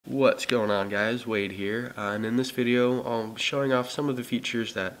What's going on, guys? Wade here, and in this video I'm showing off some of the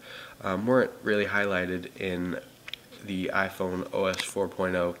features that weren't really highlighted in the iPhone OS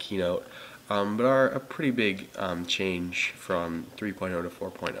 4.0 keynote, but are a pretty big change from 3.0 to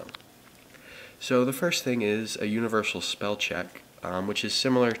 4.0. So the first thing is a universal spell check, which is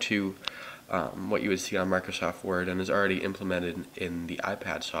similar to what you would see on Microsoft Word and is already implemented in the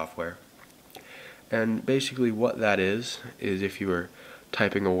iPad software. And basically what that is if you were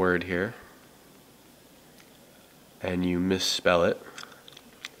typing a word here and you misspell it,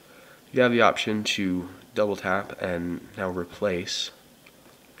 you have the option to double tap and now replace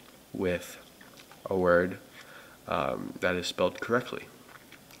with a word that is spelled correctly.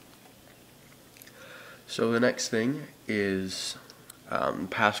 So the next thing is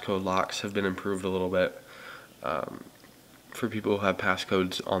passcode locks have been improved a little bit for people who have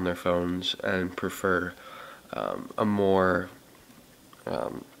passcodes on their phones and prefer a more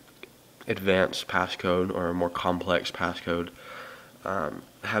advanced passcode or a more complex passcode.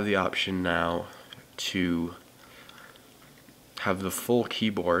 Have the option now to have the full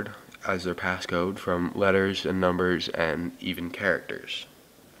keyboard as their passcode, from letters and numbers and even characters.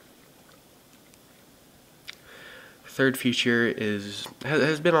 Third feature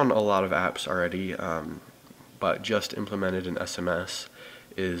has been on a lot of apps already, but just implemented in SMS,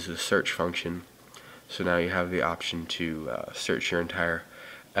 is a search function. So now you have the option to search your entire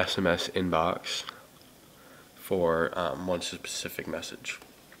SMS inbox for one specific message.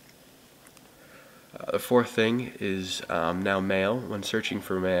 The fourth thing is now mail. When searching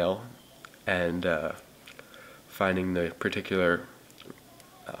for mail and finding the particular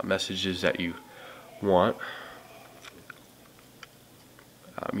messages that you want,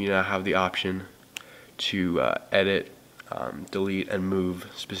 you now have the option to edit, delete, and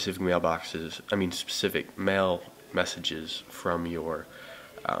move specific specific mail messages from your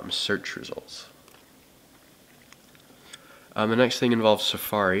search results. The next thing involves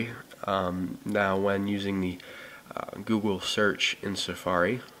Safari. Now when using the Google search in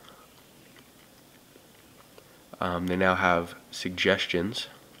Safari, they now have suggestions,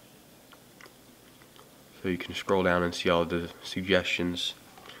 so you can scroll down and see all the suggestions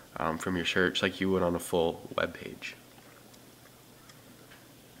from your search like you would on a full web page.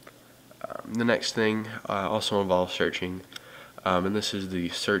 The next thing also involves searching, and this is the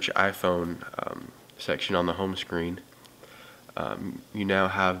Search iPhone section on the home screen. You now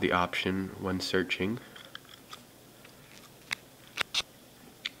have the option when searching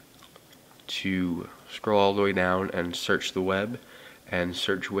to scroll all the way down and search the web and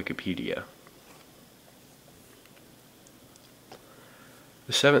search Wikipedia.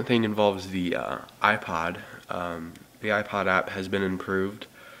 The seventh thing involves the iPod. The iPod app has been improved.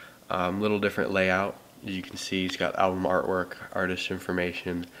 Little different layout. As you can see, it's got album artwork, artist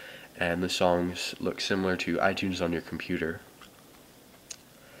information, and the songs look similar to iTunes on your computer.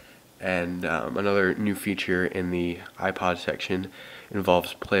 And another new feature in the iPod section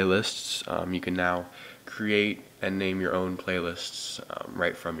involves playlists. You can now create and name your own playlists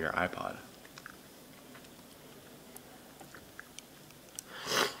right from your iPod.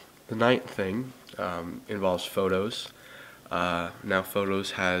 The ninth thing involves Photos. Now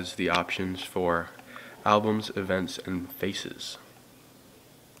Photos has the options for albums, events, and faces.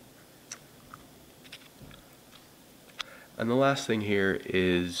 And the last thing here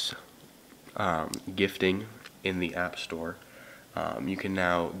is gifting in the App Store. You can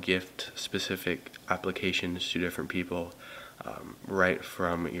now gift specific applications to different people right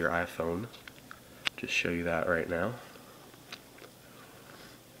from your iPhone. Just show you that right now.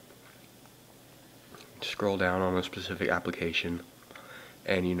 Scroll down on a specific application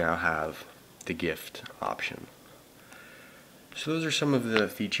and you now have the gift option. So those are some of the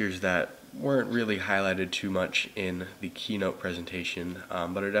features that weren't really highlighted too much in the keynote presentation,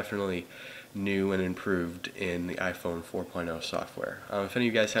 but are definitely new and improved in the iPhone 4.0 software. If any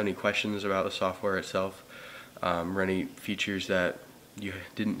of you guys have any questions about the software itself, or any features that you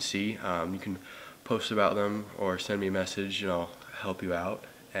didn't see, you can post about them or send me a message and I'll help you out.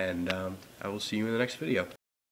 And I will see you in the next video.